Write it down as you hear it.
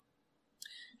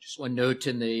Just one note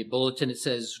in the bulletin, it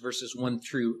says verses 1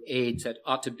 through 8. That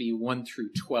ought to be 1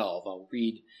 through 12. I'll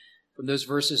read from those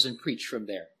verses and preach from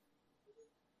there.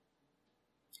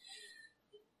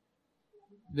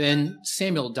 Then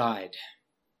Samuel died.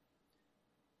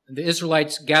 And the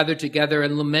Israelites gathered together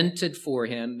and lamented for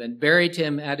him and buried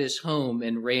him at his home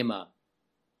in Ramah.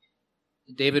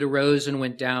 David arose and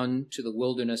went down to the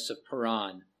wilderness of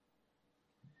Paran.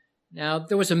 Now,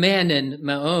 there was a man in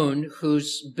Maon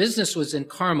whose business was in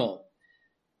Carmel.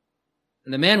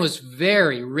 And the man was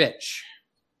very rich.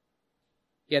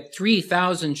 He had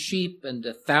 3,000 sheep and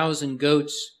 1,000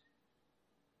 goats.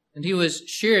 And he was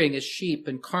shearing his sheep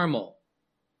in Carmel.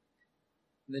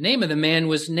 The name of the man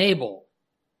was Nabal,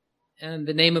 and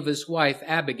the name of his wife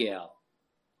Abigail.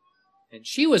 And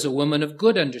she was a woman of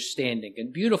good understanding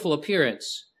and beautiful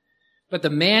appearance. But the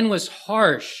man was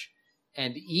harsh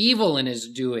and evil in his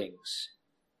doings.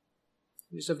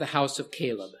 He was of the house of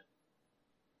Caleb.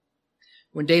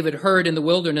 When David heard in the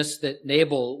wilderness that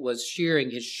Nabal was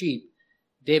shearing his sheep,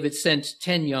 David sent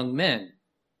 10 young men.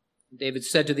 David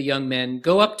said to the young men,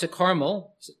 "Go up to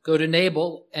Carmel, go to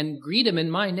Nabal, and greet him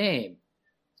in my name.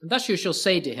 And thus you shall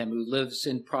say to him who lives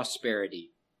in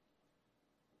prosperity,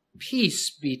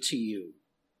 'Peace be to you,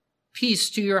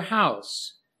 peace to your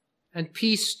house, and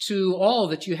peace to all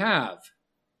that you have.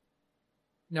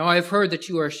 Now I have heard that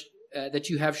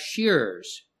you have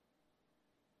shearers.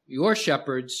 Your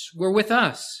shepherds were with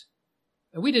us,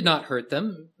 and we did not hurt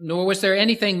them, nor was there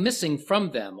anything missing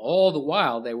from them all the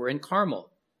while they were in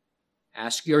Carmel.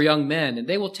 Ask your young men, and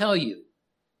they will tell you.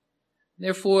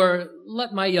 Therefore,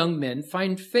 let my young men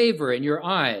find favor in your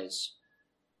eyes,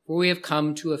 for we have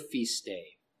come to a feast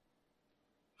day.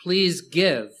 Please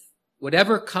give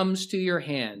whatever comes to your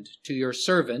hand to your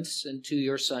servants and to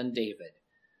your son David.'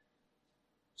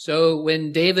 So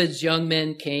when David's young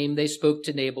men came, they spoke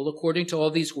to Nabal according to all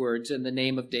these words in the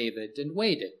name of David and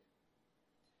waited.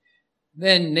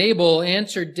 Then Nabal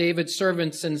answered David's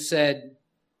servants and said,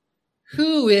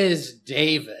 'Who is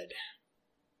David?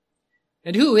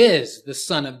 And who is the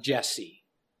son of Jesse?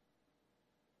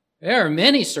 There are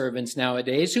many servants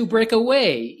nowadays who break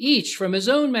away, each from his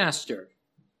own master.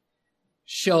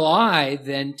 Shall I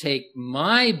then take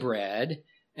my bread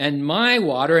and my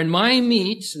water and my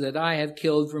meat that I have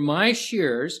killed for my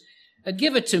shearers and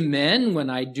give it to men when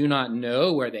I do not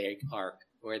know where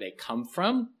they come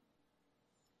from?'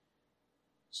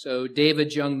 So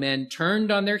David's young men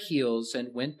turned on their heels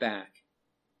and went back,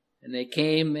 and they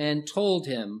came and told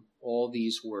him all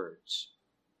these words.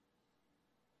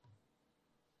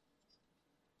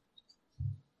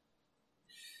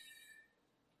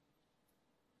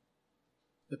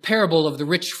 The parable of the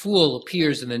rich fool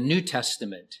appears in the New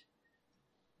Testament.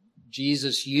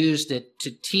 Jesus used it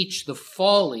to teach the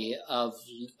folly of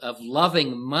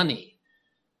loving money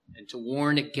and to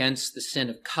warn against the sin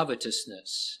of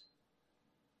covetousness.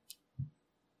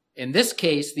 In this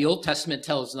case, the Old Testament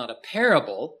tells not a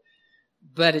parable,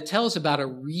 but it tells about a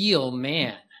real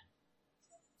man,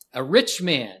 a rich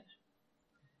man,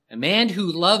 a man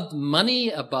who loved money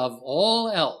above all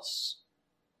else.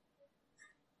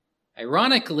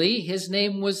 Ironically, his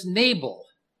name was Nabal,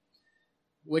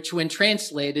 which when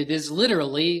translated is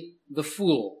literally the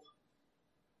fool.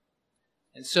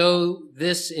 And so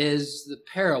this is the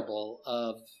parable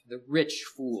of the rich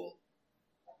fool.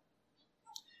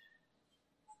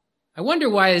 I wonder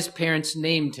why his parents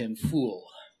named him Fool.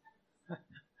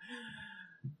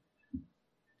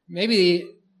 Maybe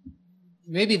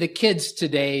the kids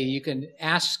today, you can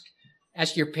ask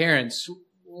your parents,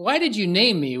 "Why did you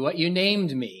name me what you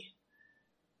named me?"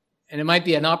 And it might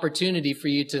be an opportunity for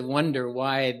you to wonder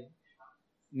why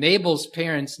Nabal's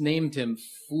parents named him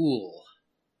Fool.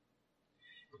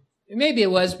 Maybe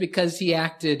it was because he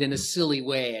acted in a silly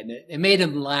way and it made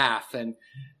him laugh, and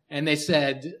they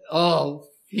said, "Oh,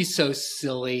 he's so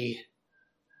silly."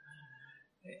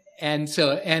 And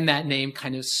that name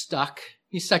kind of stuck.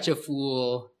 He's such a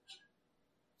fool.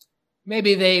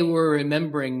 Maybe they were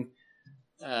remembering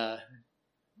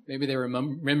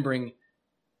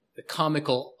the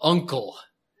comical uncle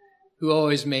who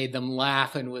always made them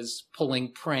laugh and was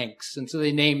pulling pranks. And so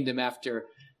they named him after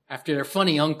their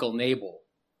funny uncle, Nabal.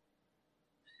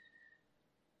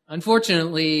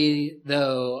 Unfortunately,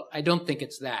 though, I don't think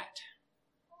it's that.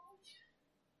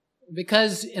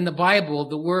 Because in the Bible,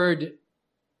 the word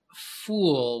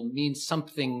fool means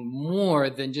something more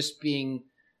than just being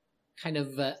kind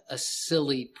of a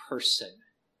silly person.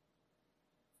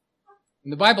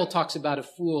 When the Bible talks about a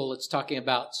fool, it's talking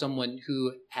about someone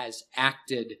who has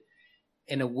acted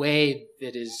in a way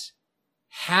that is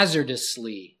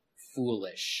hazardously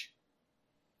foolish,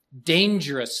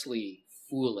 dangerously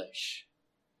foolish.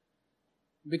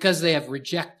 because they have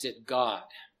rejected God.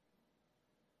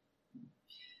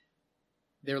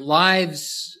 Their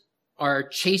lives are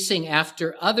chasing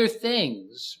after other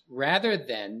things rather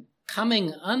than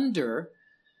coming under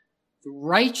the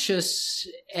righteous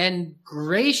and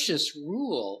gracious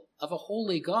rule of a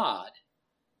holy God.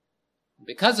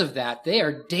 Because of that, they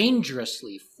are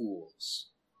dangerously fools.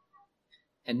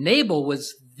 And Nabal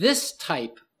was this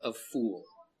type of fool,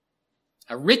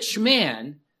 a rich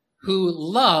man who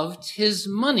loved his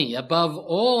money above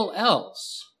all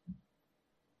else.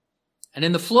 And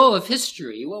in the flow of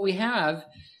history, what we have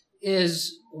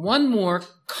is one more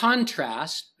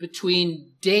contrast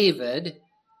between David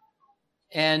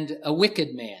and a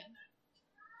wicked man.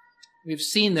 We've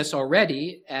seen this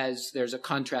already as there's a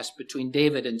contrast between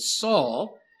David and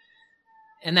Saul,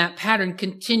 and that pattern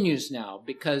continues now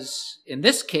because in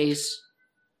this case,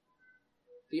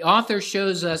 the author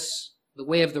shows us the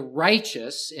way of the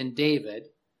righteous in David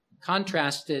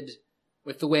contrasted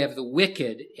with the way of the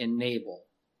wicked in Nabal,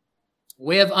 the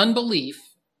way of unbelief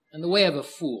and the way of a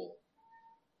fool.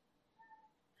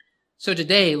 So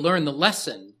today, learn the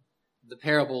lesson of the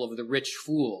parable of the rich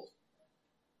fool.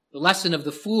 The lesson of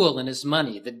the fool and his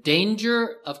money, the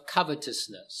danger of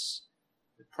covetousness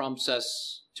that prompts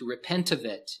us to repent of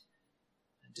it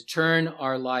and to turn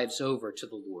our lives over to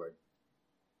the Lord.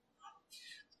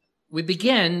 We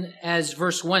begin, as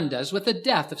verse 1 does, with the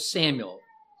death of Samuel.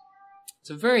 It's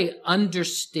a very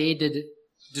understated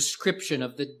description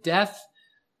of the death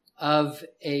of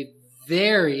a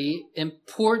very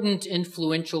important,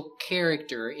 influential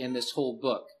character in this whole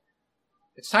book.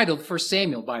 It's titled 1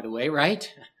 Samuel, by the way,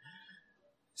 right?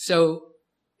 So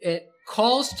it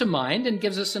calls to mind and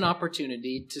gives us an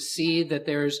opportunity to see that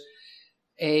there's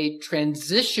a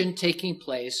transition taking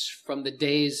place from the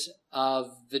days of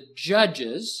the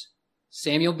judges,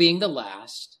 Samuel being the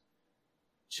last,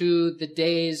 to the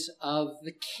days of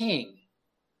the king,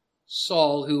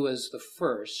 Saul, who was the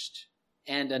first,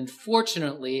 and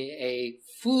unfortunately a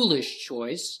foolish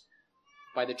choice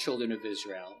by the children of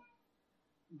Israel.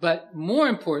 But more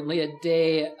importantly, a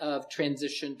day of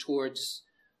transition towards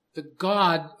the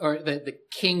God, or the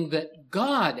king that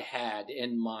God had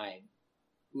in mind,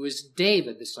 who is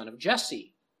David, the son of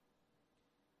Jesse.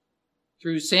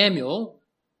 Through Samuel,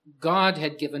 God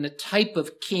had given a type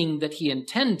of king that he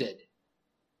intended.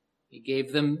 He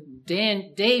gave them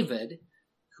David,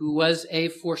 who was a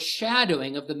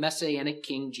foreshadowing of the Messianic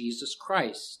King Jesus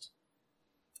Christ.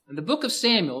 And the book of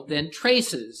Samuel then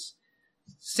traces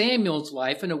Samuel's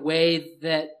life in a way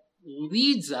that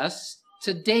leads us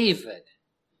to David.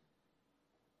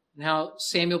 Now,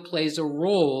 Samuel plays a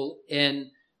role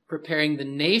in preparing the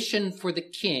nation for the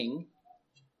king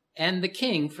and the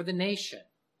king for the nation.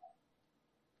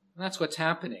 And that's what's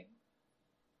happening.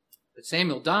 But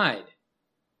Samuel died,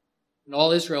 and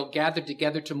all Israel gathered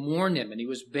together to mourn him, and he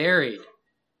was buried.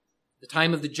 The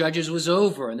time of the judges was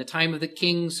over, and the time of the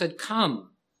kings had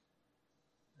come.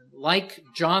 Like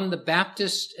John the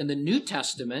Baptist in the New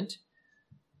Testament,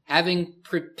 having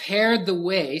prepared the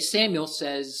way, Samuel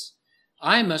says,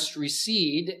 I must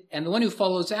recede, and the one who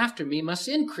follows after me must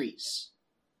increase.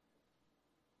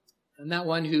 And that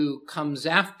one who comes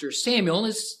after Samuel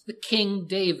is the King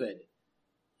David,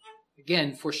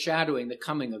 again foreshadowing the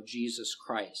coming of Jesus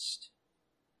Christ.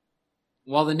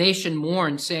 While the nation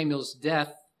mourned Samuel's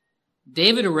death,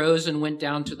 David arose and went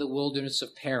down to the wilderness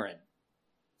of Paran.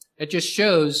 It just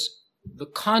shows the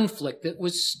conflict that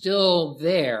was still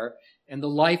there in the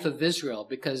life of Israel,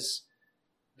 because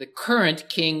the current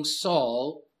king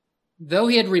Saul, though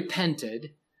he had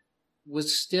repented,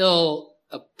 was still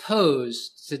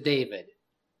opposed to David.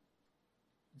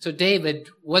 So David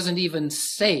wasn't even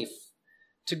safe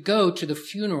to go to the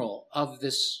funeral of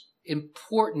this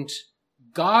important,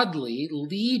 godly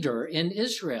leader in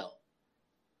Israel.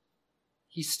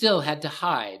 He still had to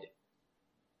hide.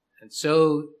 And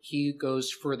so he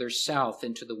goes further south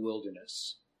into the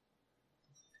wilderness.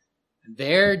 And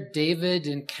there David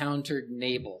encountered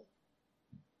Nabal.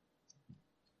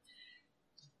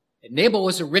 And Nabal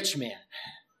was a rich man.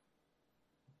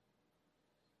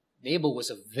 Nabal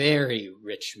was a very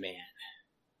rich man.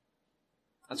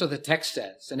 That's what the text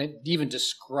says, and it even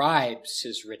describes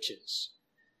his riches.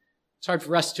 It's hard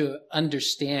for us to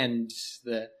understand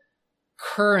the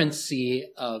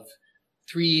currency of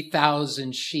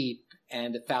 3,000 sheep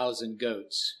and 1,000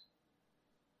 goats.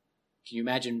 Can you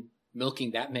imagine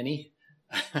milking that many?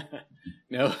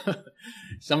 No?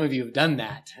 Some of you have done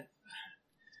that.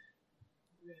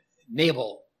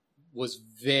 Nabal was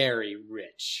very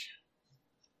rich.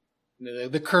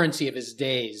 The currency of his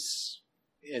days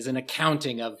is an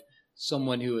accounting of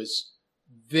someone who is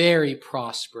very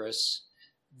prosperous,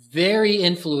 very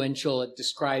influential. It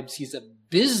describes he's a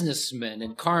businessman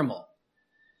in Carmel.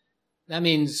 That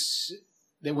means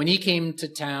that when he came to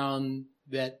town,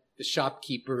 that the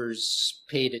shopkeepers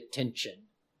paid attention.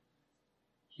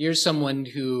 Here's someone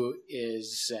who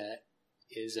is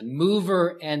a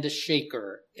mover and a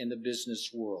shaker in the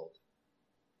business world.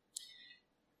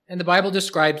 And the Bible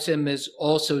describes him as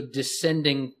also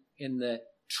descending in the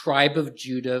tribe of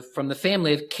Judah from the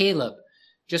family of Caleb,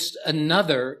 just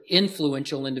another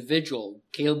influential individual.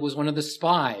 Caleb was one of the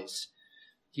spies.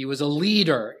 He was a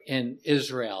leader in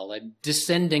Israel, and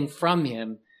descending from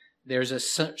him, there's a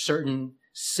certain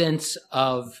sense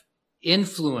of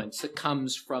influence that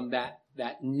comes from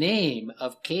that name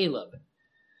of Caleb.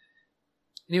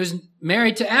 And he was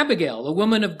married to Abigail, a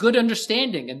woman of good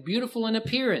understanding and beautiful in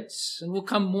appearance, and we'll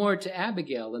come more to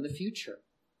Abigail in the future.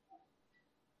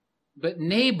 But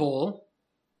Nabal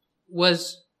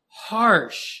was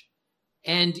harsh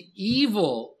and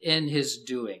evil in his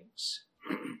doings.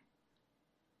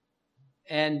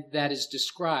 And that is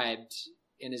described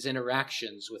in his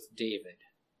interactions with David.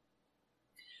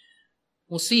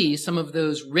 We'll see some of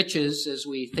those riches as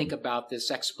we think about this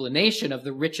explanation of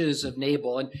the riches of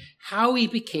Nabal and how he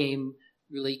became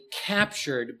really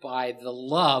captured by the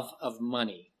love of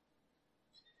money.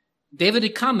 David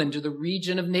had come into the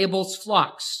region of Nabal's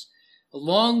flocks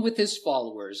along with his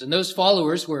followers, and those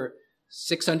followers were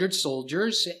 600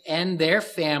 soldiers and their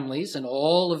families and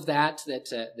all of that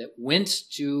went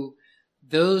to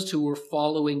those who were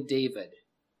following David.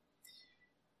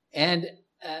 And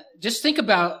just think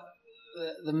about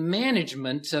the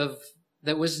management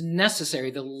that was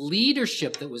necessary, the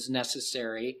leadership that was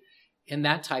necessary in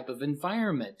that type of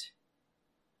environment.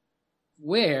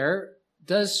 Where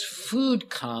does food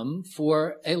come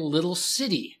for a little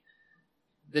city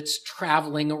that's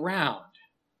traveling around?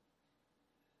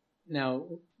 Now,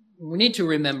 we need to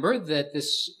remember that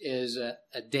this is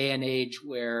a day and age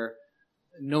where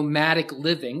nomadic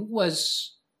living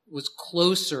was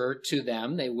closer to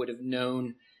them. They would have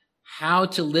known how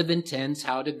to live in tents,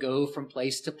 how to go from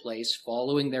place to place,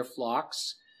 following their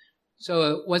flocks.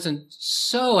 So it wasn't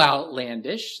so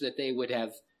outlandish that they would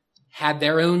have had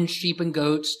their own sheep and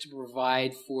goats to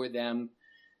provide for them.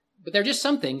 But there are just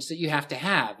some things that you have to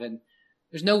have. And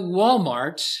there's no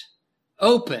Walmart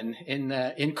open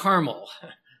in Carmel.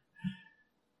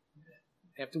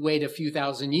 You have to wait a few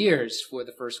thousand years for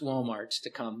the first Walmarts to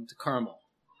come to Carmel.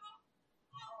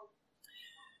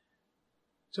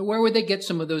 So where would they get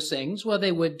some of those things? Well,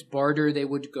 they would barter, they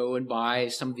would go and buy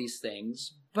some of these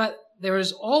things. But there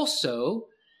is also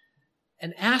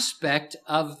an aspect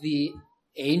of the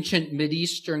ancient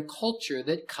Mideastern culture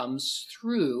that comes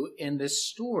through in this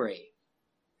story.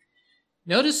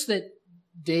 Notice that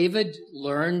David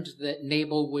learned that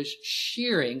Nabal was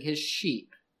shearing his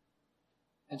sheep,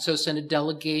 and so sent a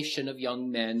delegation of young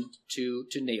men to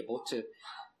Nabal to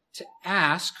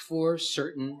ask for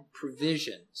certain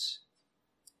provisions.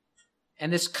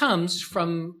 And this comes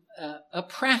from a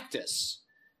practice.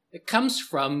 It comes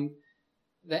from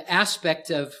the aspect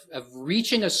of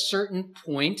reaching a certain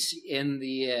point in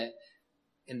the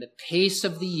pace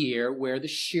of the year where the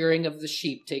shearing of the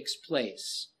sheep takes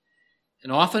place.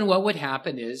 And often what would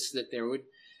happen is that there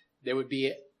would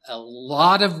be a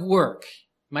lot of work.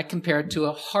 You might compare it to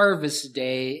a harvest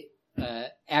day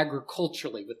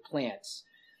agriculturally with plants.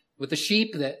 With the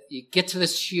sheep, that you get to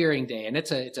this shearing day, and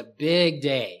it's a big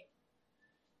day.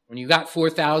 When you've got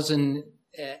 4,000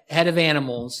 head of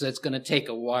animals, that's going to take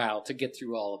a while to get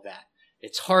through all of that.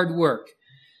 It's hard work.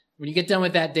 When you get done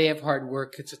with that day of hard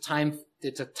work, it's a time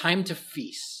to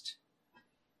feast.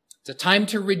 It's a time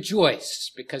to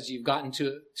rejoice because you've gotten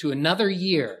to another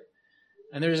year.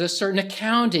 And there's a certain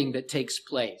accounting that takes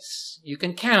place. You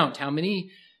can count how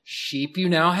many sheep you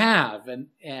now have,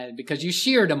 and because you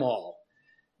sheared them all.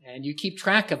 And you keep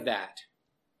track of that.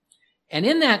 And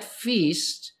in that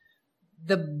feast,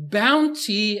 the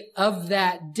bounty of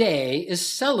that day is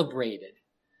celebrated.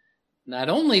 Not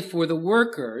only for the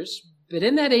workers, but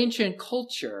in that ancient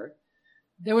culture,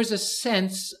 there was a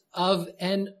sense of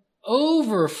an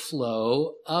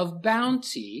overflow of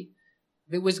bounty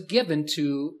that was given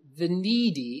to the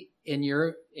needy in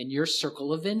your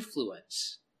circle of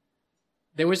influence.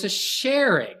 There was a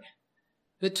sharing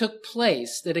that took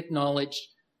place that acknowledged,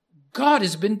 God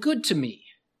has been good to me.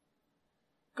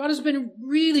 God has been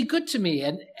really good to me,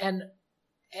 and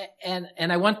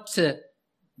I want to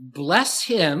bless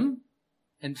him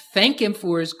and thank him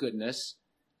for his goodness,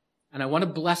 and I want to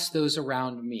bless those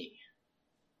around me.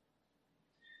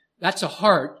 That's a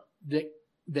heart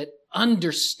that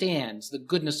understands the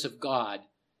goodness of God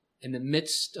in the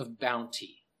midst of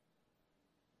bounty.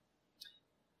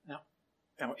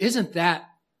 Now, isn't that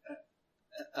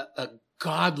a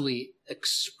godly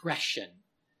expression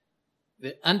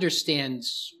that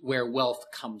understands where wealth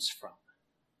comes from,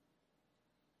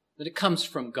 that it comes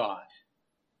from God,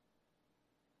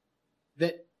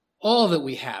 that all that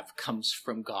we have comes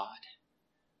from God.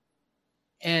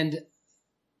 And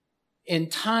in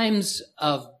times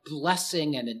of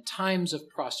blessing and in times of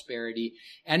prosperity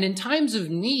and in times of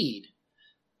need,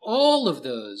 all of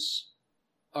those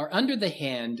are under the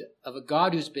hand of a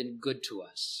God who's been good to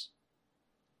us.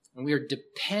 And we are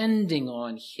depending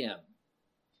on him.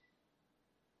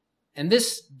 And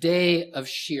this day of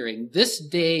shearing, this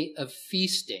day of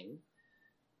feasting,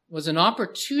 was an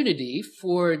opportunity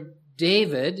for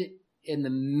David, in the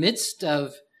midst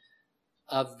of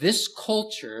this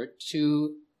culture,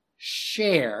 to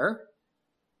share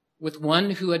with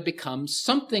one who had become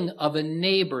something of a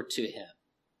neighbor to him.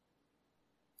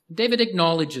 David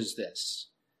acknowledges this.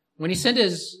 When he sent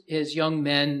his young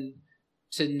men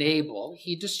to Nabal,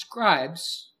 he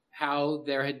describes how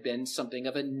there had been something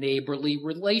of a neighborly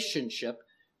relationship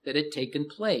that had taken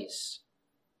place.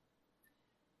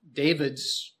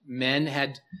 David's men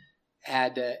had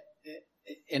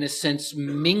in a sense,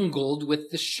 mingled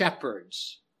with the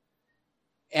shepherds.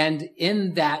 And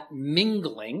in that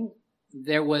mingling,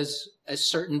 there was a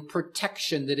certain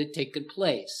protection that had taken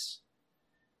place.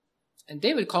 And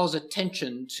David calls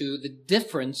attention to the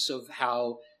difference of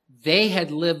how they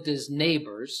had lived as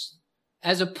neighbors,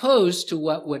 as opposed to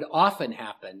what would often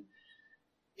happen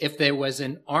if there was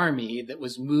an army that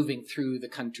was moving through the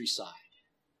countryside.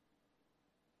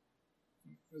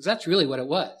 Because that's really what it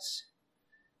was.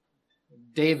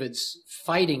 David's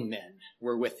fighting men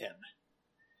were with him.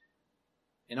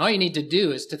 And all you need to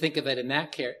do is to think of it in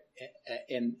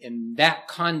that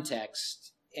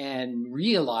context and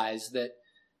realize that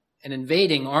an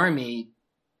invading army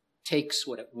takes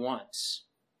what it wants.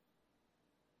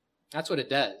 That's what it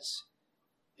does.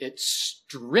 It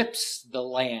strips the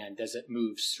land as it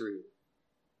moves through.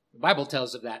 The Bible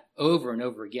tells of that over and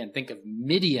over again. Think of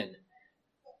Midian,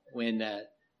 when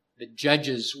the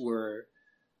judges were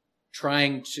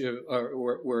trying to,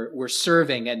 or were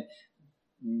serving, and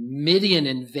Midian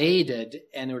invaded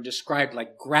and were described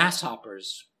like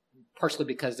grasshoppers, partially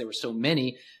because there were so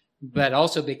many, but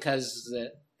also because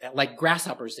like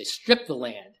grasshoppers, they stripped the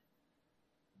land.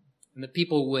 And the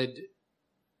people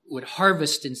would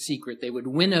harvest in secret. They would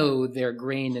winnow their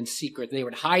grain in secret. They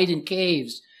would hide in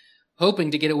caves,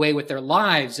 hoping to get away with their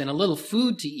lives and a little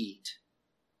food to eat.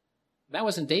 That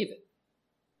wasn't David.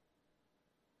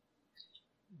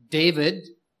 David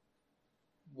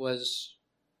was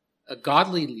a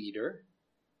godly leader,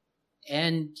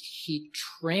 and he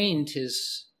trained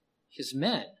his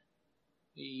men.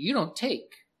 You don't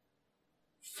take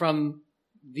from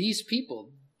these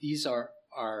people. These are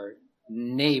our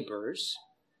neighbors.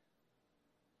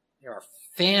 They're our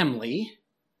family.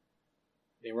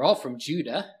 They were all from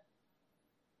Judah.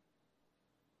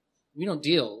 We don't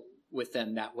deal with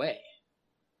them that way.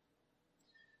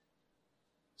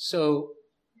 So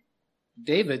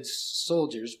David's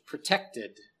soldiers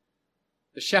protected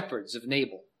the shepherds of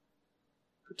Nabal,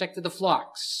 protected the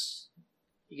flocks.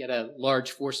 You get a large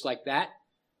force like that,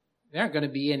 there aren't going to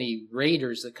be any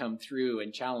raiders that come through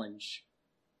and challenge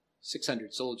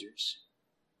 600 soldiers.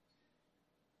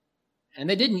 And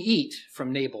they didn't eat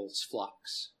from Nabal's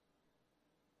flocks.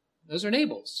 Those are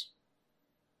Nabal's.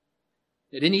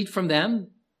 They didn't eat from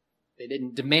them. They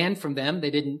didn't demand from them.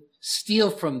 They didn't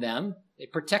steal from them. They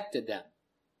protected them.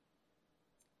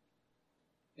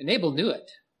 And Nabal knew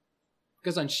it,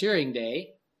 because on shearing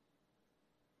day,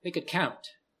 they could count,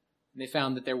 and they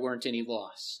found that there weren't any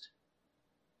lost.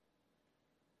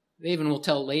 They even will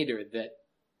tell later that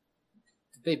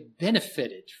they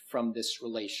benefited from this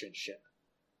relationship.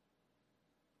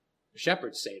 The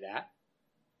shepherds say that,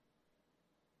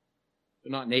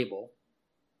 but not Nabal.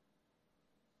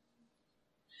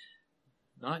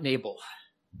 Not Nabal.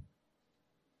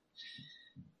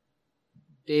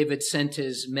 David sent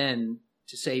his men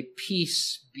to say,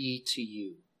 "Peace be to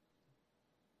you.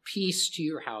 Peace to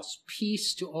your house.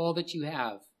 Peace to all that you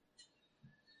have."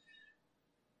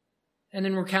 And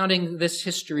in recounting this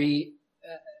history,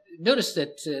 notice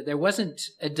that there wasn't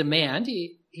a demand.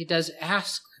 He does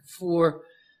ask for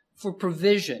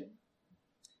provision.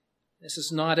 This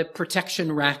is not a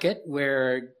protection racket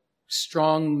where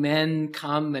strong men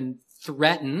come and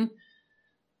threaten.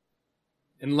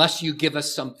 Unless you give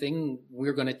us something,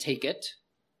 we're going to take it.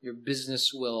 Your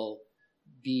business will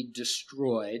be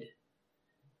destroyed.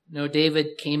 No,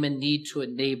 David came in need to a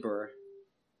neighbor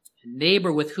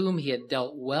with whom he had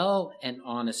dealt well and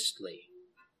honestly.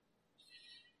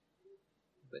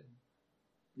 But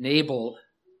Nabal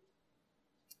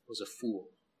was a fool.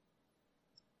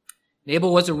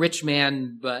 Nabal was a rich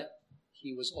man, but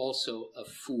he was also a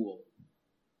fool.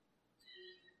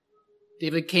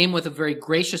 David came with a very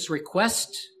gracious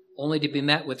request, only to be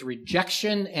met with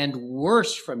rejection and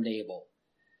worse from Nabal.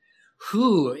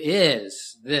 Who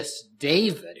is this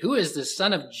David? Who is the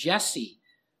son of Jesse?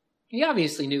 He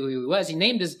obviously knew who he was. He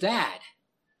named his dad.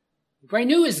 He probably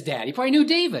knew his dad. He probably knew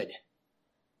David.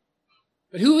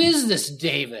 But who is this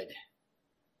David?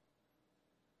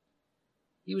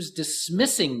 He was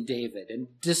dismissing David and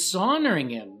dishonoring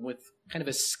him with kind of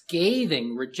a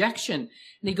scathing rejection. And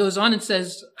he goes on and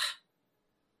says,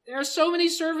 there are so many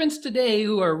servants today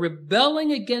who are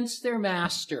rebelling against their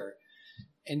master.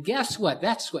 And guess what?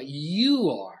 That's what you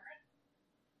are.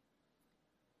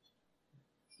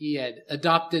 He had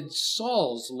adopted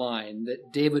Saul's line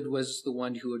that David was the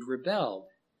one who had rebelled.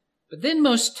 But then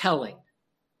most telling,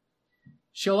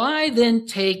 shall I then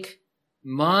take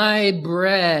my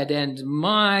bread and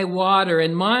my water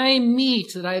and my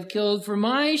meat that I have killed for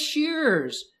my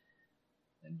shearers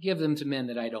and give them to men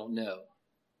that I don't know?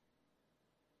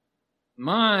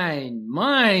 Mine,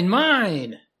 mine,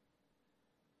 mine,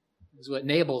 is what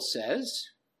Nabal says.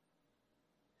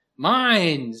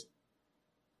 Mine,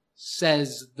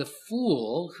 says the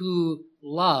fool who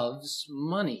loves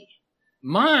money.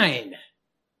 Mine.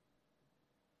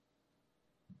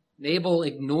 Nabal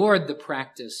ignored the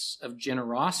practice of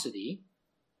generosity.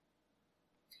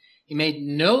 He made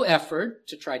no effort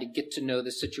to try to get to know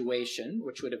the situation,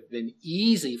 which would have been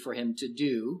easy for him to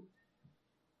do.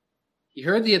 He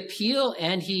heard the appeal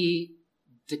and he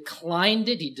declined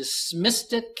it. He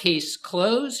dismissed it. Case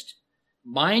closed.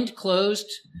 Mind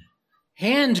closed.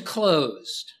 Hand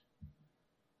closed.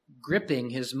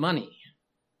 Gripping his money.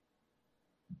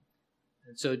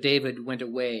 And so David went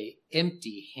away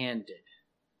empty-handed.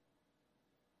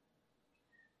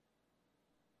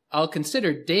 I'll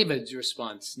consider David's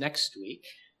response next week.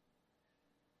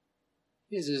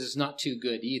 His is not too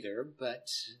good either, but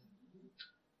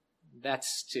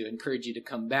that's to encourage you to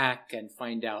come back and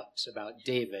find out about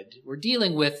David. We're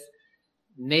dealing with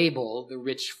Nabal, the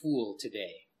rich fool,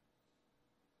 today.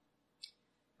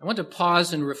 I want to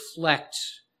pause and reflect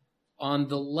on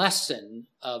the lesson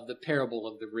of the parable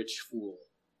of the rich fool.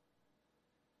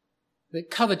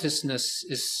 That covetousness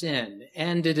is sin,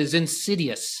 and it is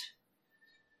insidious.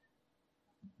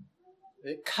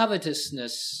 That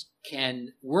covetousness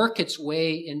can work its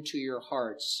way into your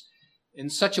hearts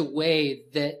in such a way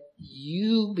that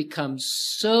you become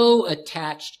so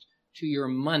attached to your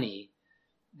money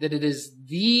that it is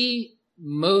the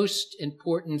most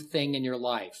important thing in your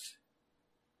life.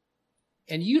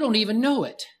 And you don't even know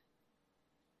it.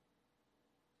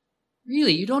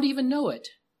 Really, you don't even know it.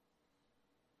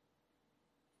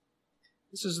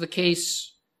 This is the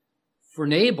case for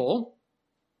Nabal.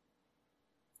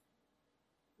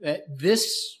 That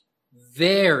this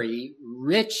very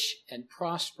rich and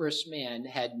prosperous man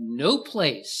had no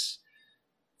place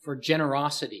for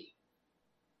generosity.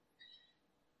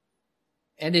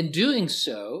 And in doing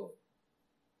so,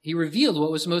 he revealed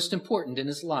what was most important in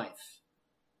his life.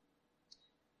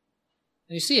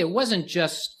 And you see, it wasn't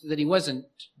just that he wasn't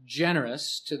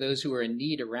generous to those who were in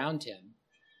need around him,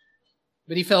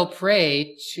 but he fell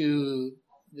prey to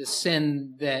the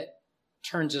sin that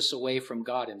turns us away from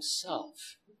God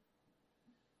himself.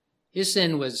 His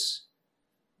sin was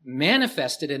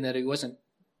manifested in that he wasn't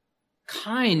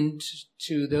kind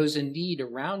to those in need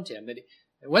around him. It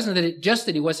wasn't just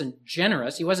that he wasn't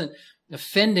generous. He wasn't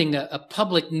offending a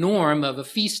public norm of a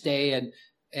feast day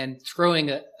and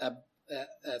throwing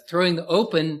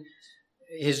open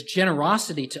his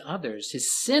generosity to others. His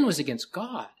sin was against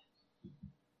God,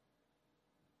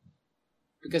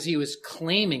 because he was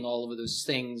claiming all of those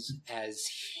things as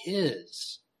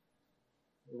his,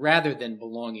 rather than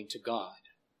belonging to God.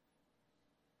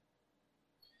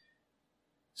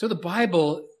 So the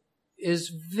Bible is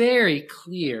very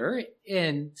clear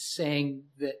in saying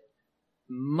that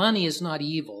money is not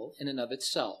evil in and of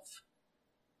itself.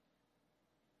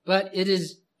 But it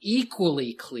is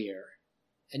equally clear,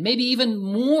 and maybe even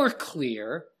more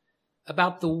clear,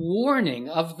 about the warning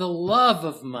of the love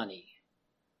of money.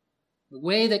 The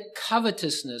way that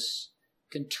covetousness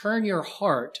can turn your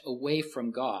heart away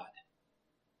from God.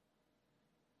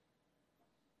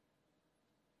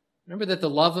 Remember that the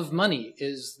love of money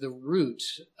is the root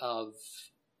of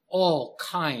all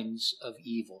kinds of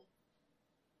evil.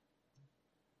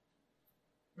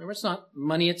 Remember, it's not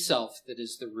money itself that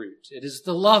is the root. It is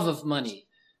the love of money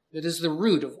that is the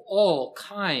root of all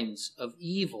kinds of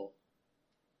evil.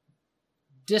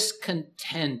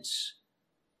 Discontent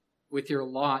with your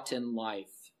lot in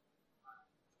life.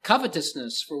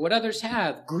 covetousness for what others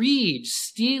have, greed,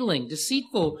 stealing,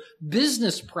 deceitful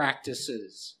business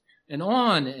practices, and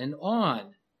on and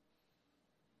on.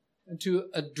 And to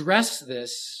address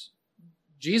this,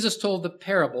 Jesus told the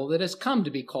parable that has come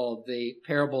to be called the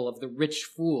parable of the rich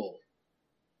fool.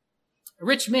 A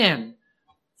rich man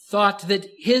thought that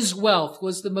his wealth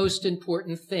was the most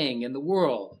important thing in the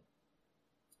world.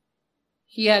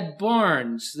 He had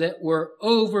barns that were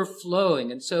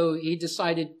overflowing, and so he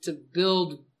decided to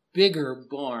build bigger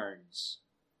barns.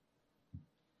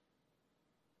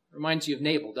 Reminds you of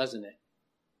Nabal, doesn't it?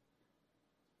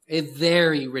 A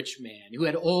very rich man who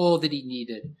had all that he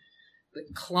needed,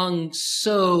 but clung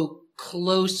so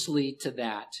closely to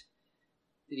that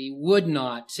he would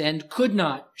not and could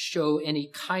not show any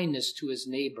kindness to his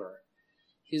neighbor.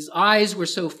 His eyes were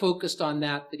so focused on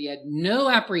that he had no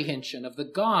apprehension of the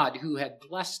God who had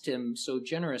blessed him so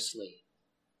generously.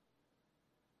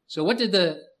 So what did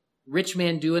the rich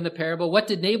man do in the parable? What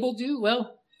did Nabal do?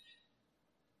 Well,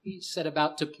 he set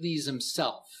about to please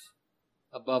himself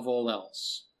above all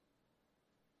else.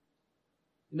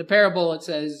 In the parable, it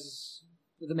says,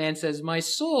 the man says, "My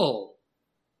soul,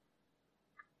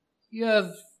 you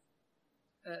have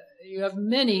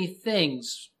many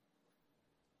things.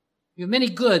 You have many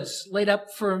goods laid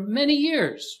up for many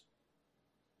years.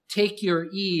 Take your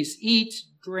ease, eat,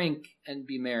 drink, and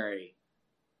be merry."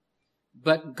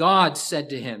 But God said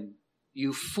to him,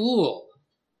 "You fool,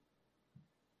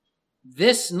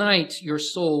 this night your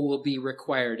soul will be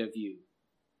required of you.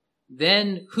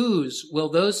 Then whose will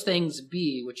those things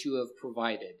be which you have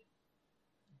provided?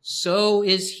 So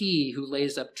is he who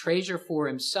lays up treasure for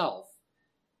himself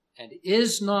and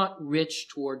is not rich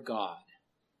toward God.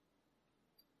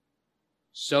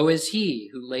 So is he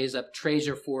who lays up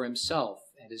treasure for himself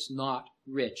and is not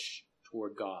rich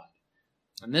toward God."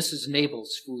 And this is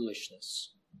Nabal's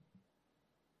foolishness.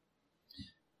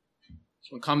 So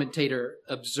one commentator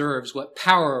observes what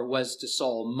power was to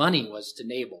Saul, money was to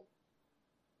Nabal.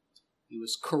 He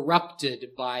was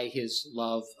corrupted by his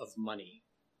love of money.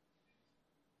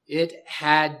 It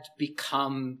had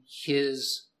become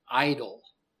his idol,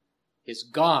 his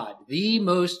God, the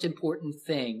most important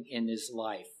thing in his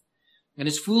life. And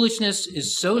his foolishness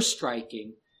is so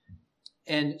striking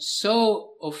and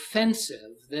so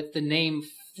offensive that the name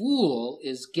fool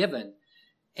is given.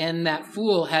 And that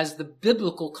fool has the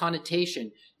biblical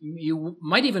connotation. You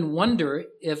might even wonder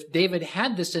if David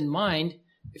had this in mind,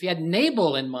 if he had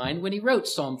Nabal in mind when he wrote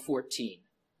Psalm 14.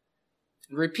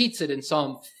 He repeats it in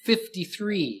Psalm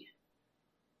 53.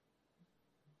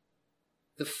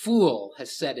 The fool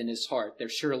has said in his heart, "There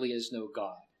surely is no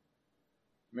God."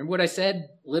 Remember what I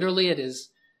said? Literally, it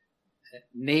is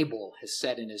Nabal has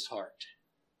said in his heart,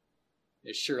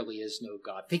 "There surely is no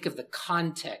God." Think of the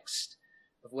context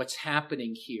of what's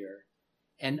happening here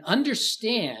and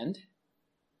understand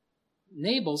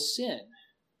Nabal's sin.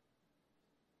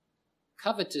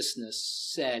 Covetousness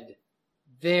said,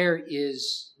 "There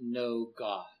is no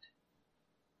God."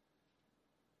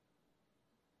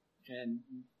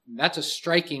 And that's a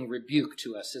striking rebuke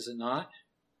to us, is it not?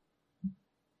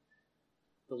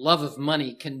 The love of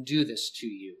money can do this to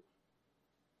you,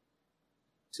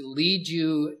 to lead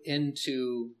you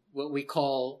into what we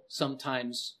call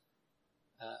sometimes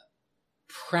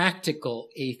practical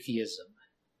atheism.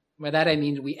 By that I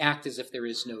mean we act as if there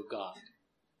is no God.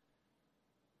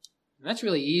 And that's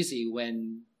really easy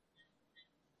when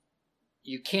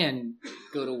you can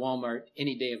go to Walmart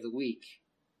any day of the week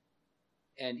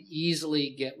and easily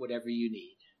get whatever you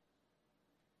need.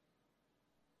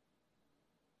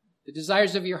 The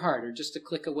desires of your heart are just a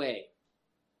click away.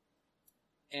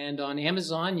 And on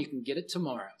Amazon, you can get it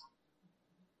tomorrow.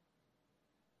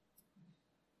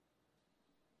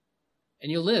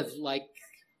 And you'll live like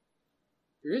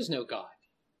there is no God.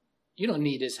 You don't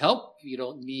need his help. You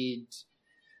don't need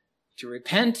to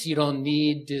repent. You don't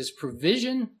need his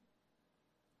provision.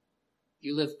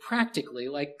 You live practically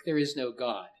like there is no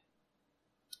God,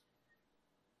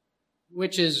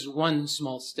 which is one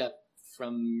small step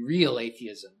from real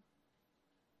atheism.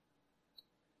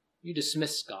 You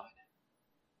dismiss God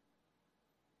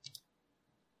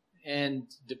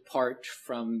and depart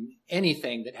from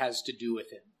anything that has to do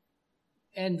with him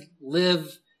and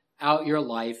live out your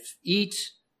life.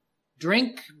 Eat,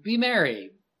 drink, be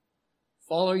merry.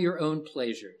 Follow your own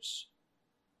pleasures.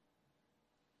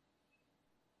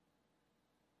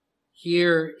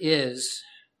 Here is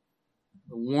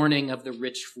the warning of the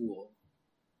rich fool,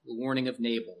 the warning of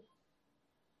Nabal.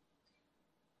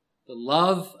 The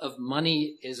love of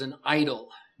money is an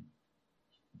idol.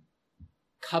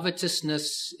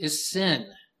 Covetousness is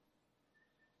sin.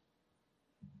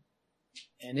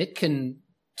 And it can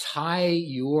tie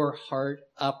your heart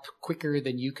up quicker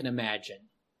than you can imagine,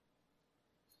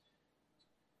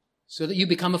 so that you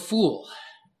become a fool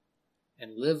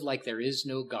and live like there is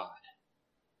no God.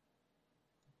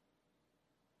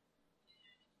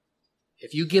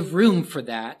 If you give room for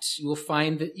that, you will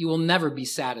find that you will never be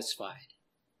satisfied.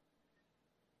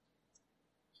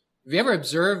 Have you ever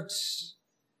observed,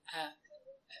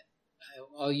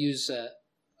 I'll use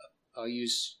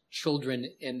children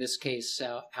in this case,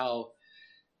 how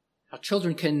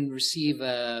children can receive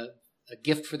a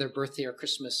gift for their birthday or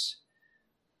Christmas,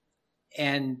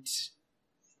 and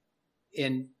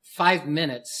in 5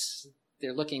 minutes,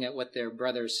 they're looking at what their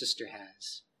brother or sister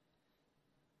has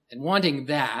and wanting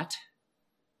that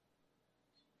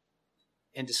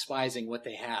and despising what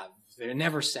they have. They're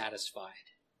never satisfied.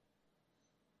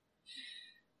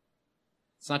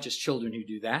 It's not just children who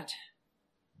do that.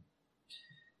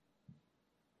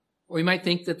 Or you might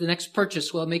think that the next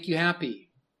purchase will make you happy.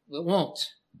 Well, it won't.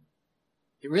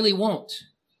 It really won't.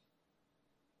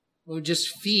 It will just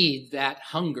feed that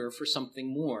hunger for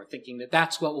something more, thinking that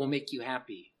that's what will make you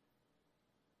happy.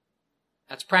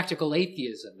 That's practical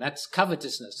atheism. That's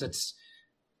covetousness. That's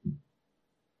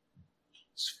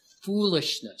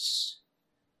foolishness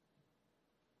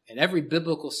in every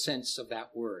biblical sense of that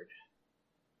word.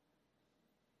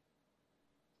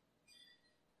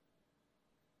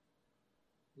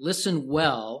 Listen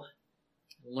well,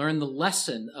 learn the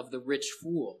lesson of the rich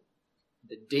fool,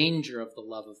 the danger of the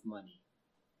love of money.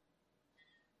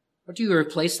 What do you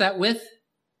replace that with?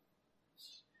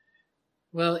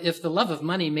 Well, if the love of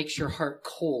money makes your heart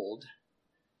cold,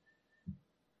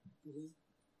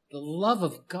 the love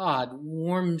of God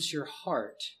warms your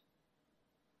heart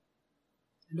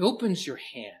and opens your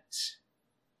hands.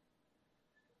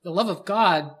 The love of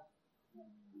God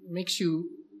makes you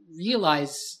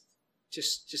realize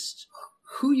just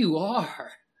who you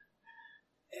are,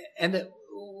 and that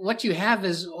what you have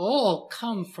is all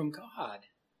come from God.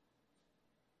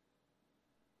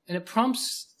 And it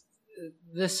prompts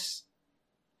this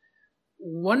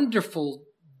wonderful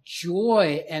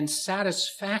joy and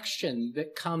satisfaction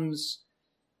that comes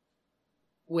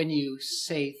when you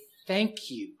say thank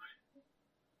you.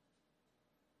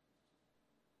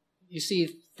 You see,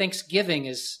 thanksgiving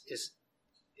is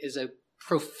a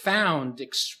profound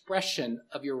expression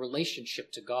of your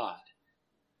relationship to God.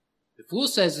 The fool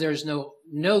says there's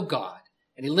no God,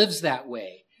 and he lives that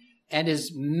way, and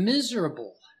is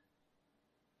miserable,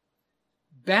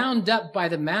 bound up by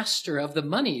the master of the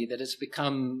money that has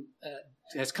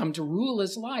come to rule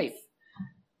his life.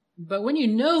 But when you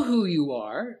know who you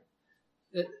are,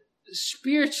 that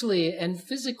spiritually and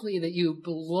physically that you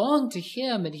belong to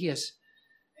him, and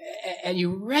and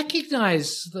you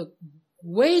recognize the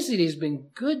ways that he's been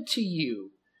good to you,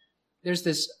 there's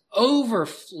this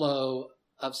overflow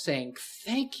of saying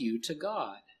thank you to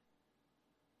God.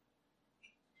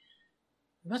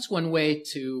 And that's one way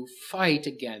to fight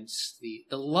against the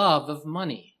love of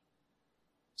money.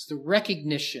 It's the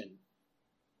recognition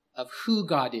of who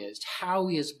God is, how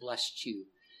he has blessed you,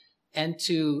 and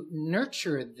to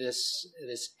nurture this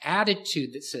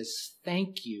attitude that says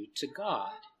thank you to God.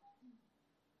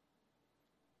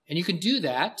 And you can do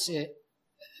that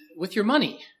with your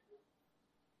money.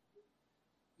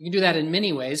 You can do that in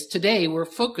many ways. Today, we're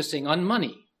focusing on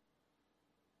money.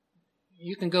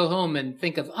 You can go home and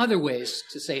think of other ways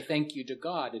to say thank you to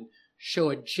God and show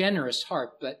a generous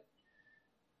heart, but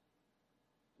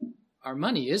our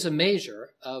money is a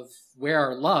measure of where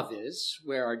our love is,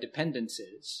 where our dependence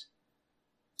is.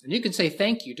 And you can say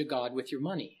thank you to God with your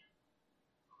money.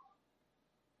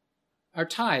 Our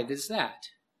tithe is that.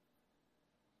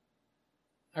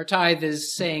 Our tithe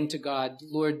is saying to God,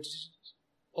 Lord,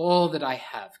 all that I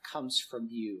have comes from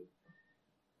you.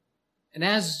 And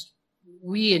as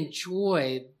we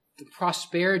enjoy the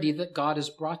prosperity that God has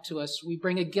brought to us, we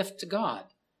bring a gift to God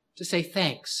to say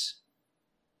thanks.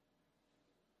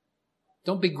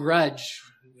 Don't begrudge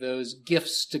those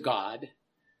gifts to God.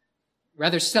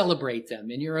 Rather celebrate them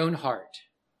in your own heart.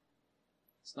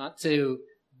 It's not to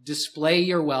display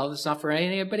your wealth. It's not for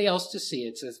anybody else to see.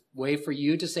 It's a way for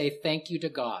you to say thank you to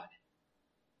God.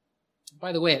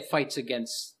 By the way, it fights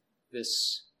against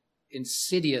this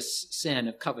insidious sin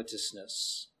of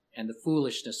covetousness and the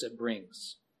foolishness it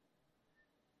brings.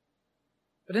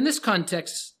 But in this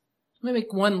context, let me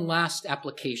make one last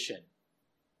application.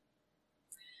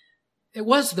 It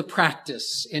was the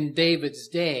practice in David's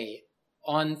day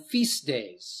on feast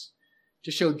days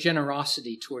to show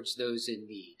generosity towards those in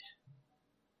need.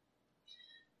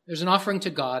 There's an offering to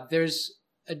God. There's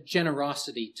a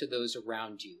generosity to those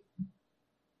around you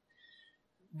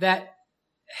that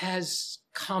has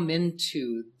come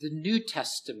into the New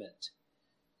Testament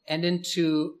and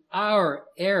into our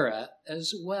era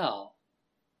as well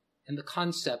in the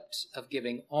concept of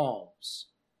giving alms.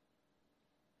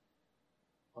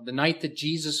 On the night that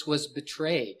Jesus was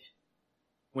betrayed,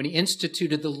 when he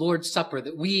instituted the Lord's Supper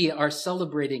that we are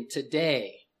celebrating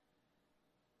today,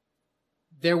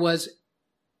 there was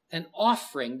an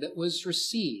offering that was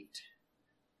received,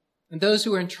 and those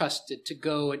who were entrusted to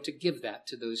go and to give that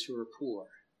to those who were poor.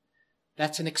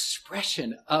 That's an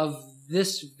expression of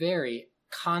this very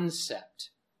concept.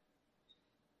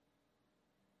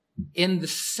 In the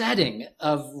setting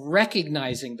of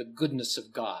recognizing the goodness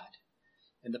of God,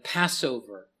 in the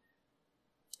Passover,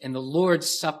 in the Lord's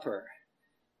Supper,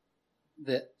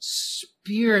 the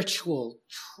spiritual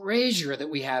treasure that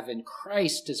we have in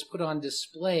Christ is put on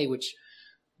display, which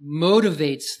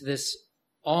motivates this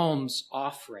alms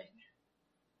offering.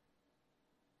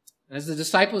 And as the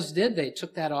disciples did, they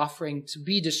took that offering to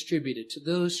be distributed to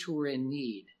those who were in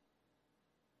need.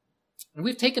 And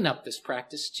we've taken up this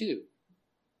practice too,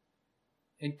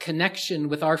 in connection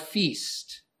with our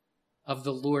feast of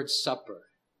the Lord's Supper.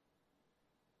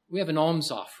 We have an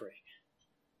alms offering.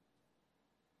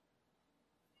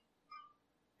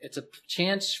 It's a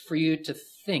chance for you to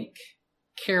think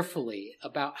carefully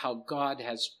about how God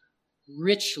has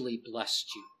richly blessed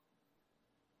you.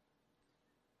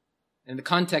 In the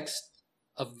context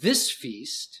of this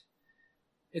feast,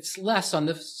 it's less on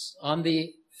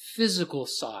the physical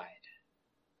side.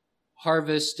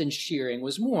 Harvest and shearing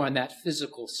was more on that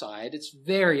physical side. It's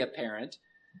very apparent.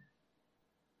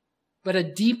 But a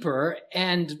deeper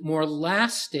and more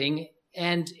lasting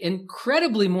and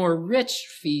incredibly more rich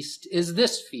feast is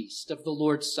this feast of the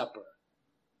Lord's Supper.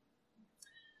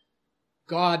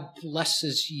 God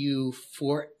blesses you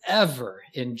forever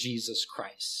in Jesus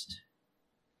Christ.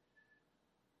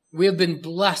 We have been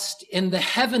blessed in the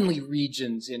heavenly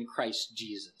regions in Christ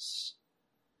Jesus.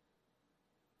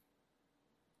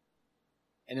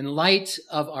 And in light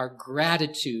of our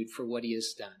gratitude for what he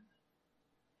has done,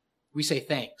 we say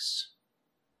thanks.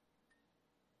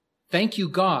 Thank you,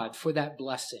 God, for that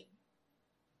blessing.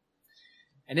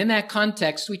 And in that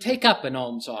context, we take up an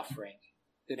alms offering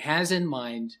that has in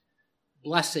mind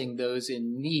blessing those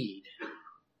in need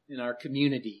in our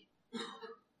community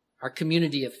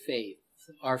of faith,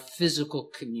 our physical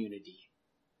community.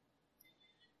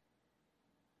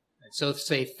 And so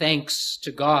say thanks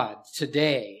to God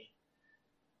today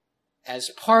as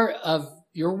part of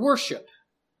your worship,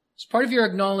 as part of your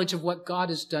acknowledge of what God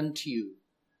has done to you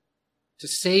to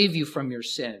save you from your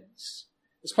sins,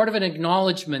 as part of an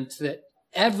acknowledgement that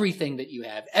everything that you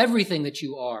have, everything that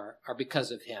you are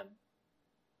because of him.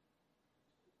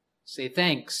 Say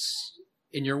thanks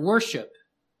in your worship.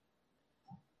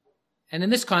 And in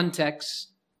this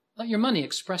context, let your money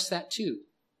express that too.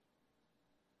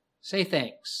 Say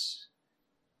thanks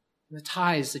in the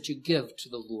tithes that you give to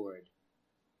the Lord,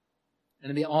 and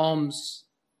in the alms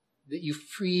that you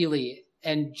freely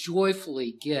and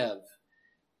joyfully give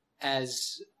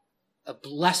as a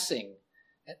blessing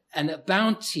and a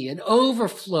bounty, an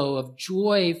overflow of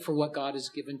joy for what God has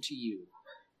given to you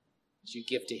as you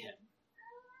give to him.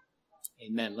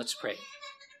 Amen. Let's pray.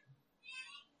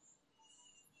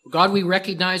 God, we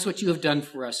recognize what you have done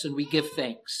for us, and we give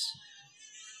thanks.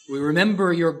 We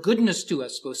remember your goodness to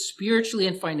us, both spiritually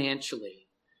and financially.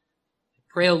 I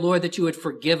pray, O Lord, that you would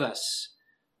forgive us.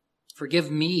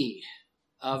 Forgive me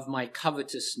of my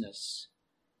covetousness,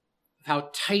 of how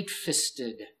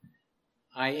tight-fisted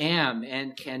I am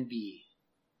and can be.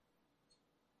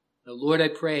 O Lord, I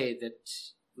pray that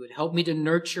you would help me to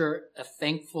nurture a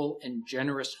thankful and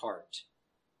generous heart.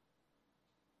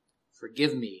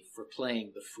 Forgive me for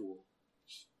playing the fool.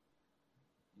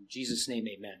 In Jesus' name,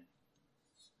 amen.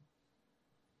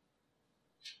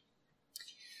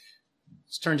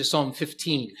 Let's turn to Psalm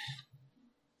 15.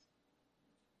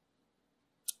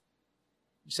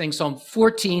 We sang Psalm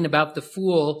 14 about the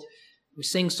fool. We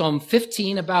sing Psalm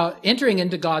 15 about entering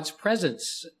into God's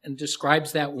presence, and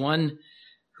describes that one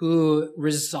who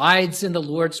resides in the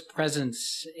Lord's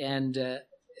presence, and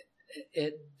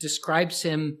it describes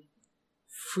him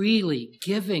freely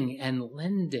giving and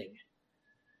lending.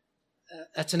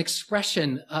 That's an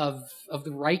expression of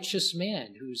the righteous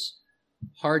man whose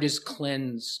heart is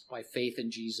cleansed by faith in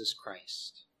Jesus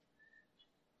Christ.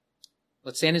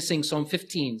 Let's stand and sing Psalm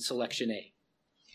 15, selection A.